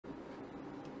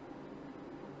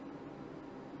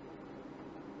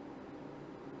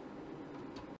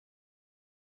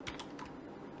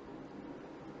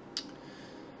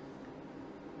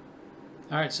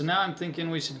Alright, so now I'm thinking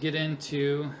we should get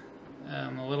into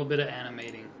a little bit of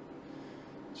animating.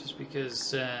 Just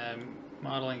because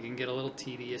modeling can get a little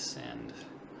tedious, and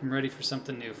I'm ready for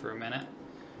something new for a minute.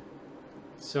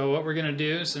 So what we're going to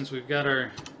do, since we've got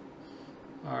our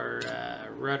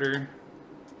rudder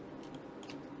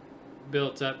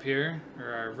built up here,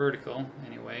 or our vertical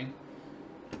anyway,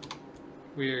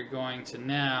 we are going to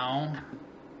now,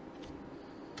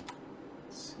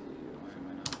 let's see, why am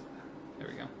I not, there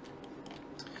we go.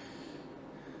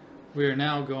 We are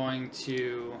now going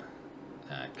to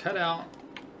cut out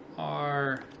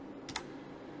our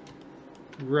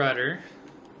rudder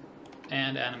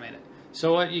and animate it.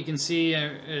 So what you can see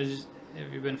is,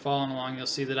 if you've been following along, you'll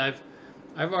see that I've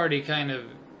already kind of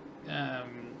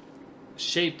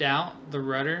shaped out the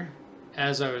rudder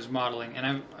as I was modeling,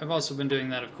 and I've also been doing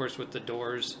that, of course, with the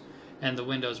doors and the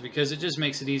windows, because it just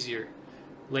makes it easier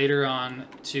later on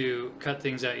to cut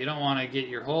things out. You don't want to get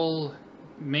your whole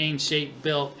main shape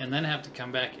built and then have to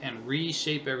come back and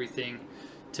reshape everything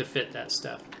to fit that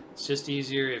stuff. It's just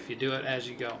easier if you do it as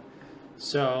you go.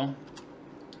 So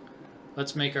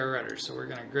let's make our rudder. So we're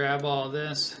going to grab all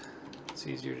this. It's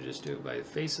easier to just do it by the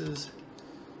faces.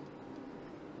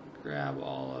 Grab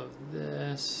all of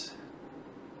this.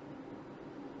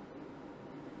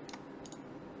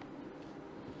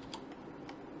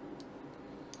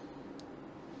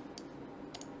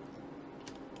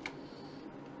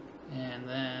 And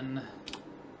then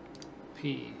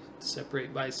P,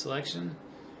 separate by selection.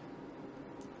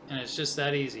 And it's just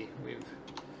that easy.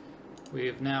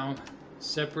 We've now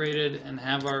separated and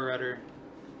have our rudder.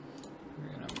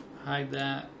 We're going to hide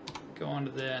that, go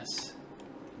onto this,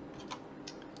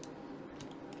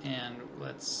 and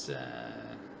let's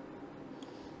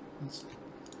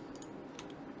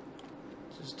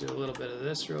just do a little bit of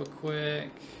this real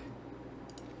quick.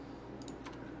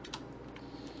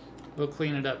 We'll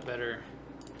clean it up better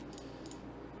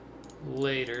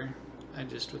later. I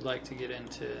just would like to get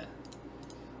into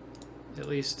at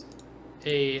least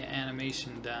a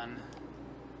animation done.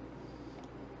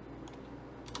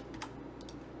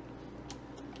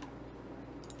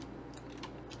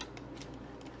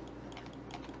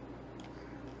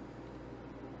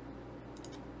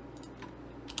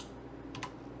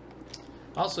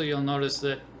 Also, you'll notice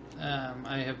that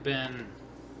I have been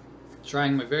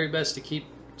trying my very best to keep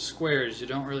squares. You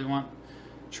don't really want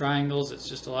triangles. It's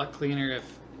just a lot cleaner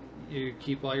if you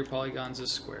keep all your polygons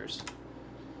as squares.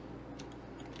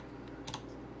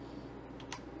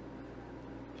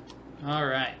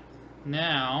 Alright,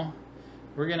 now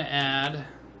we're going to add,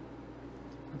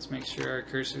 let's make sure our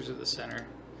cursor's at the center,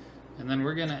 and then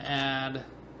we're going to add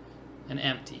an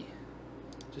empty,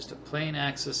 just a plain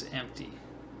axis empty.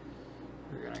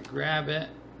 We're going to grab it,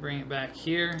 bring it back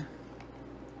here,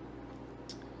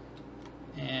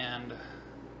 and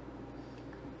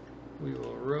we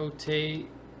will rotate.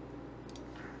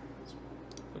 Let's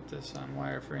put this on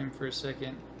wireframe for a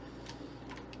second.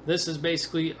 This is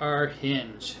basically our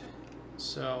hinge.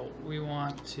 So we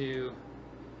want to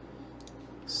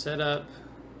set up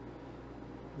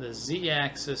the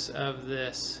z-axis of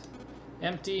this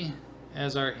empty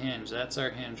as our hinge. That's our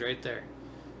hinge right there.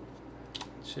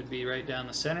 Should be right down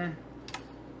the center.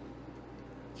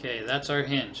 Okay, that's our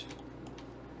hinge.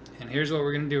 And here's what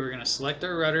we're going to do. We're going to select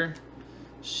our rudder,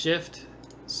 Shift,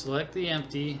 select the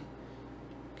empty,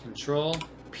 Control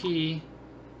P,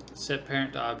 set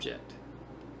parent to object.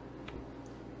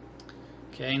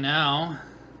 Okay, now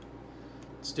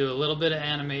let's do a little bit of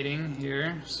animating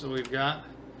here. So we've got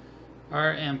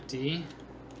our empty.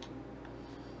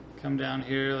 Come down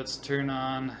here, let's turn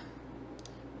on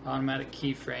automatic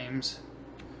keyframes.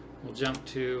 We'll jump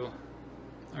to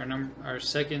our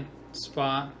second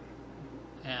spot,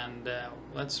 and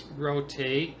let's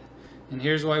rotate. And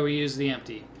here's why we use the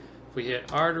empty. If we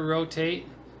hit R to rotate,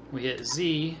 we hit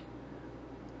Z,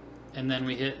 and then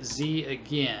we hit Z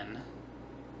again.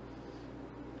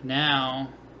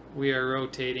 Now we are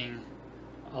rotating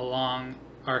along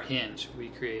our hinge we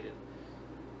created.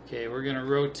 Okay, we're going to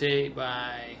rotate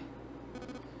by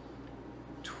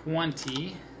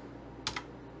 20.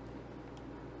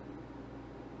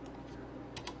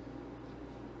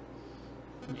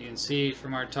 You can see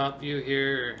from our top view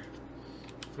here,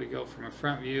 if we go from a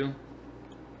front view,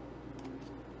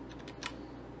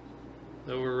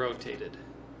 that we're rotated.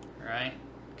 Alright?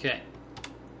 Okay.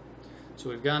 So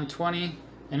we've gone 20,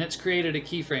 and it's created a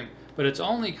keyframe, but it's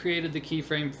only created the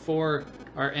keyframe for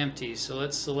our empty. So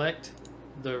let's select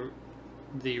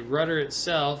the rudder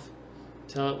itself,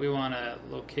 tell it we want a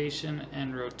location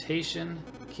and rotation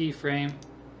keyframe,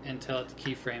 and tell it to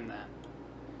keyframe that.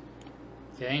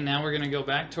 Okay, now we're going to go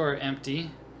back to our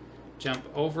empty, jump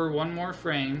over one more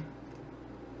frame,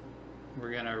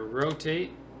 we're going to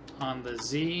rotate on the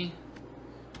Z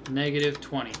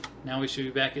 -20. Now we should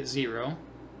be back at 0.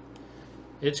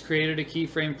 It's created a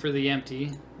keyframe for the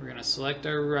empty. We're going to select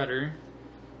our rudder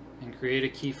and create a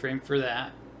keyframe for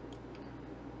that.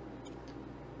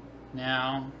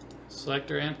 Now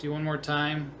select our empty one more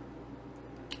time,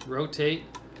 rotate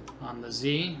on the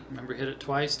Z, remember hit it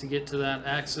twice to get to that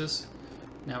axis.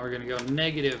 Now we're going to go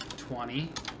 -20.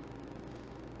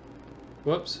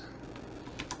 Whoops,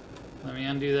 let me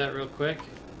undo that real quick.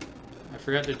 I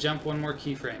forgot to jump one more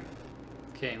keyframe.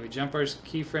 Okay, we jump our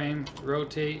keyframe,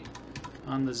 rotate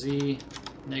on the Z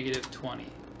 -20.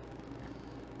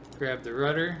 Grab the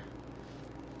rudder,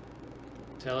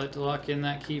 tell it to lock in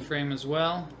that keyframe as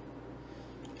well.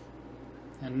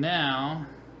 And now,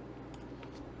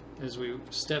 as we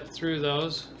step through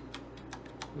those,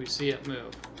 we see it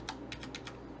move.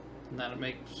 And that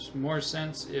makes more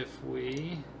sense if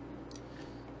we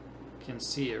can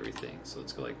see everything. So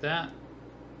let's go like that.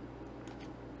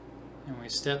 And we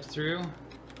step through.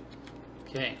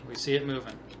 Okay, we see it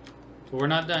moving. But we're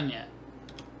not done yet.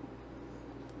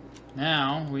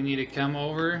 Now we need to come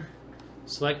over,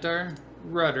 select our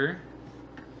rudder,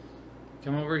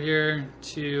 come over here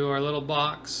to our little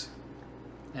box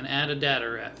and add a data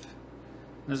ref.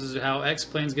 This is how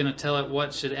X-Plane's going to tell it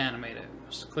what should animate it.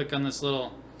 Just click on this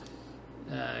little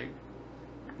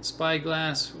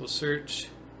spyglass. We'll search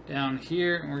down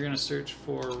here and we're going to search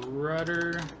for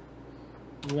rudder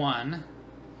 1.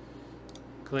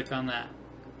 Click on that.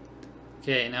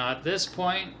 Okay, now at this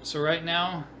point, so right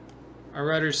now our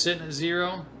rudder's sitting at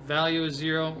 0, value is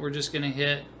 0. We're just going to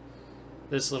hit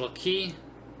this little key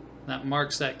that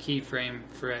marks that keyframe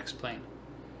for X-Plane.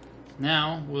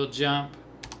 Now we'll jump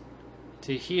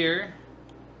to here.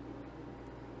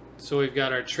 So we've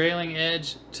got our trailing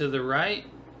edge to the right,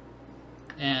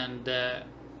 and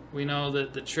we know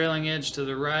that the trailing edge to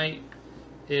the right,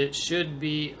 it should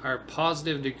be our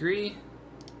positive degree.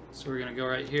 So we're going to go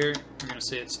right here, we're going to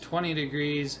say it's 20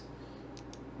 degrees,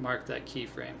 mark that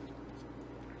keyframe.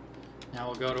 Now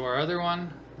we'll go to our other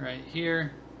one right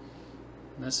here,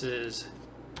 and this is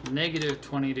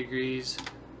 -20 degrees,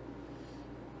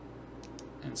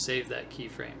 and save that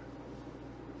keyframe.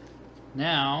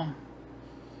 Now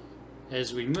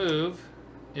as we move,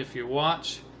 if you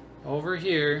watch over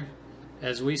here,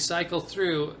 as we cycle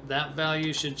through, that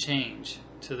value should change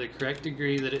to the correct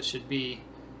degree that it should be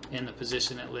in the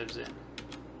position it lives in.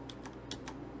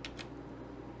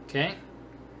 Okay,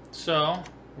 so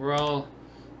we're all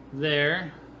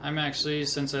there. I'm actually,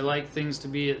 since I like things to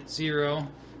be at 0,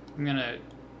 I'm going to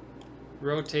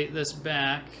rotate this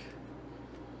back.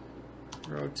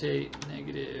 Rotate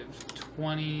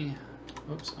 -20,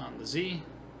 oops, on the Z.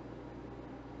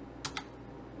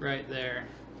 Right there.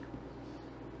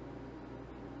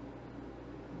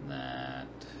 That.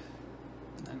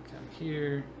 And then come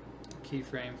here,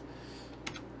 keyframe.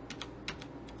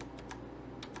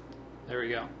 There we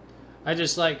go. I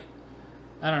just like,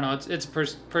 I don't know, it's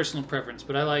personal preference,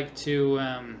 but I like to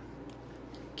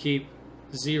keep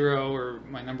 0 or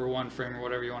my #1 frame or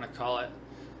whatever you want to call it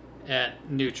at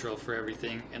neutral for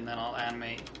everything, and then I'll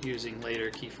animate using later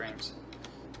keyframes.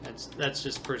 That's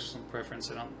just personal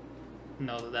preference. I don't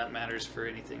know that that matters for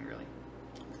anything really.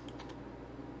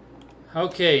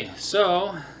 Okay,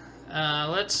 so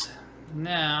let's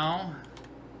now,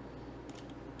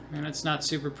 and it's not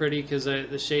super pretty because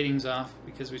the shading's off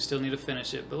because we still need to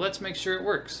finish it, but let's make sure it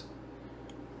works.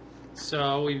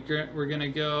 So we're gonna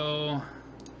go,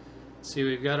 let's see,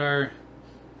 we've got our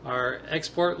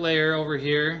export layer over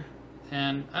here,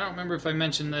 and I don't remember if I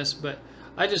mentioned this, but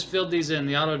I just filled these in.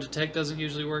 The auto detect doesn't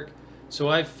usually work, so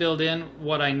I've filled in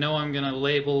what I know I'm gonna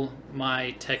label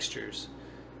my textures,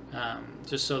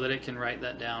 just so that it can write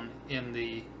that down in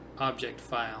the object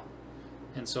file.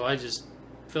 And so I just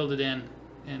filled it in,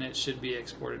 and it should be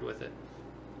exported with it.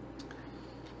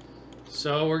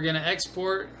 So we're going to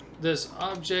export this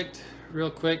object real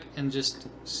quick and just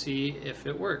see if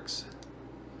it works.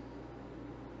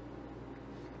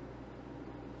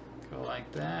 Go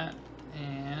like that,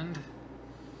 and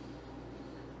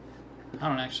I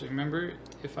don't actually remember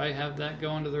if I have that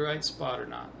going to the right spot or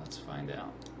not. Let's find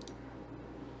out.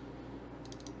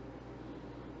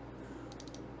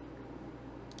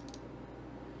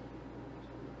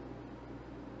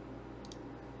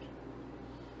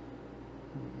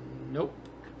 Nope.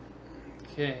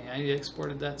 Okay, I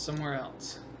exported that somewhere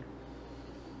else.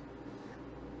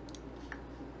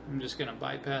 I'm just going to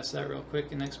bypass that real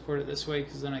quick and export it this way,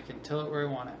 because then I can tell it where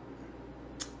I want it.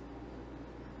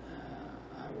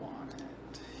 I want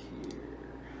it here.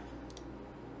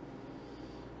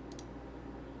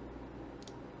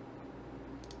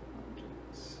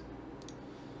 Objects.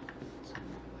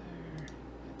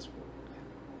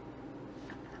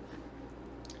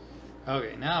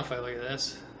 Okay, now if I look at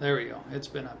this, there we go. It's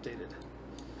been updated.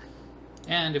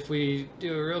 And if we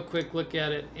do a real quick look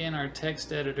at it in our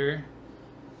text editor,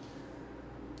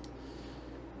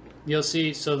 you'll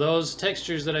see, so those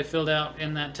textures that I filled out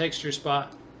in that texture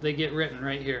spot, they get written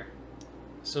right here,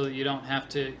 so that you don't have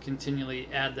to continually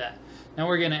add that. Now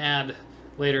we're going to add,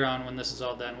 later on when this is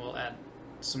all done, we'll add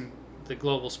the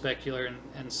global specular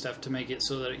and stuff to make it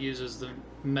so that it uses the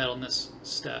metalness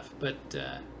stuff, but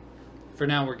for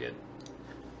now we're good.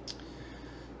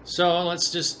 So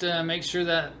let's just make sure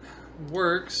that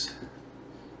works.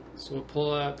 So we'll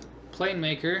pull up Plane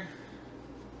Maker.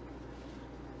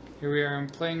 Here we are in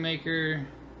Plane Maker.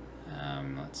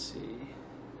 Let's see,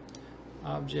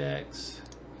 objects.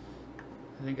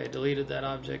 I think I deleted that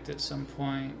object at some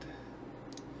point.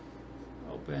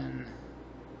 Open,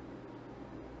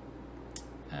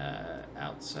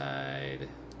 outside.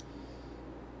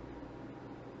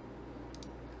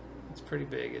 It's pretty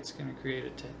big. It's going to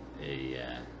create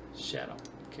a shadow.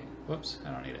 Okay, whoops,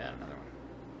 I don't need to add another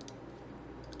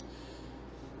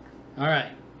one.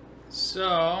 Alright,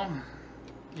 so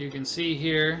you can see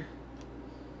here,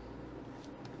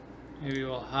 maybe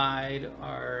we'll hide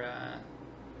our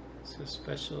so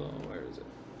special, where is it?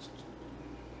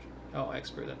 Oh,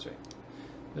 expert, that's right.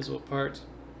 Visible parts,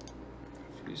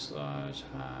 fuselage,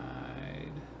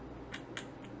 hide,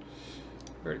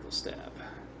 vertical stab.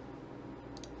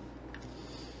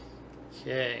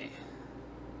 Okay.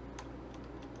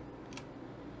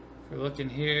 If we're looking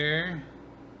here,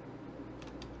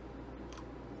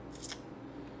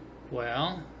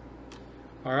 well,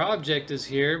 our object is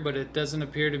here, but it doesn't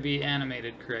appear to be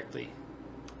animated correctly.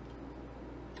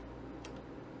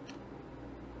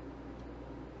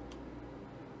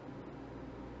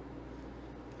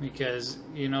 Because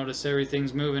you notice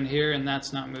everything's moving here and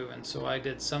that's not moving, so I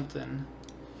did something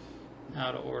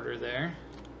out of order there.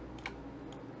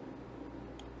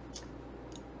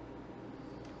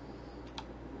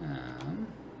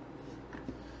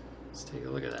 Let's take a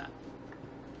look at that.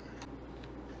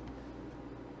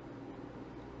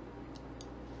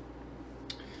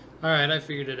 Alright, I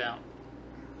figured it out.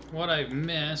 What I've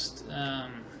missed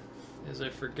is I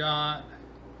forgot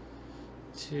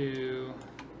to...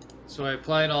 So I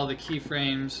applied all the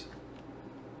keyframes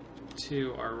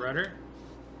to our rudder.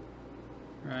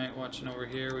 Right, watching over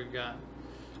here, we've got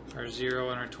our 0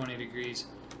 and our 20 degrees.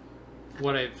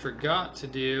 What I forgot to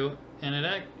do,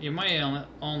 and you might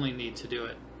only need to do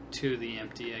it to the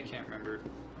empty, I can't remember.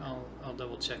 I'll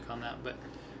double check on that, but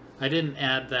I didn't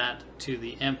add that to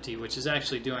the empty, which is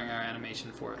actually doing our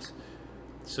animation for us.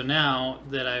 So now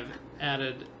that I've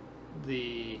added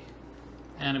the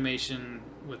animation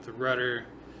with the rudder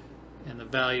and the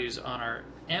values on our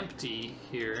empty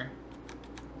here,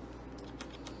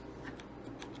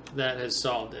 that has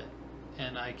solved it.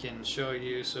 And I can show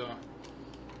you, so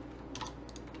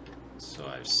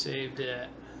I've saved it.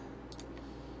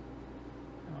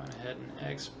 I went ahead and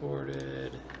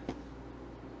exported.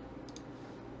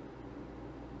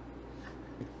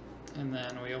 And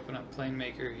then we open up Plane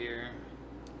Maker here.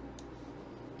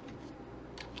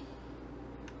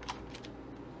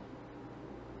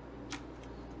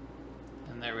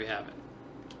 And there we have it.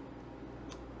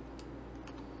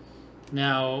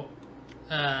 Now,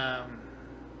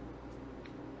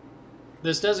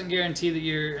 this doesn't guarantee that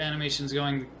your animation is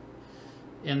going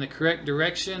in the correct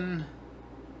direction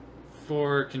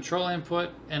for control input,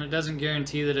 and it doesn't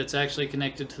guarantee that it's actually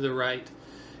connected to the right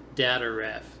data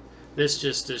ref. This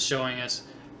just is showing us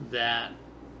that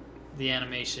the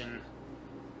animation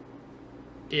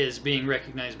is being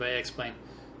recognized by X-Plane.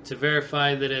 To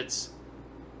verify that it's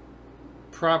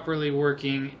properly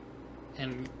working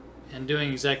and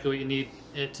doing exactly what you need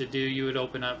it to do, you would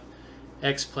open up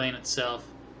X-Plane itself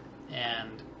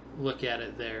and look at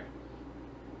it there.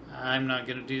 I'm not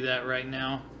going to do that right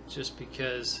now, just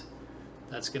because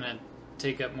that's going to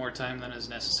take up more time than is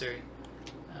necessary.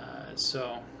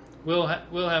 So we'll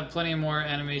have plenty more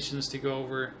animations to go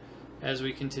over as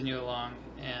we continue along,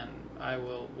 and I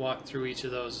will walk through each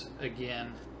of those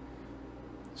again.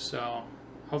 So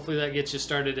hopefully that gets you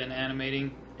started in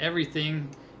animating. Everything,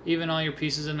 even all your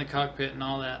pieces in the cockpit and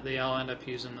all that, they all end up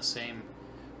using the same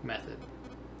method.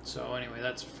 So anyway,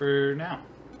 that's for now.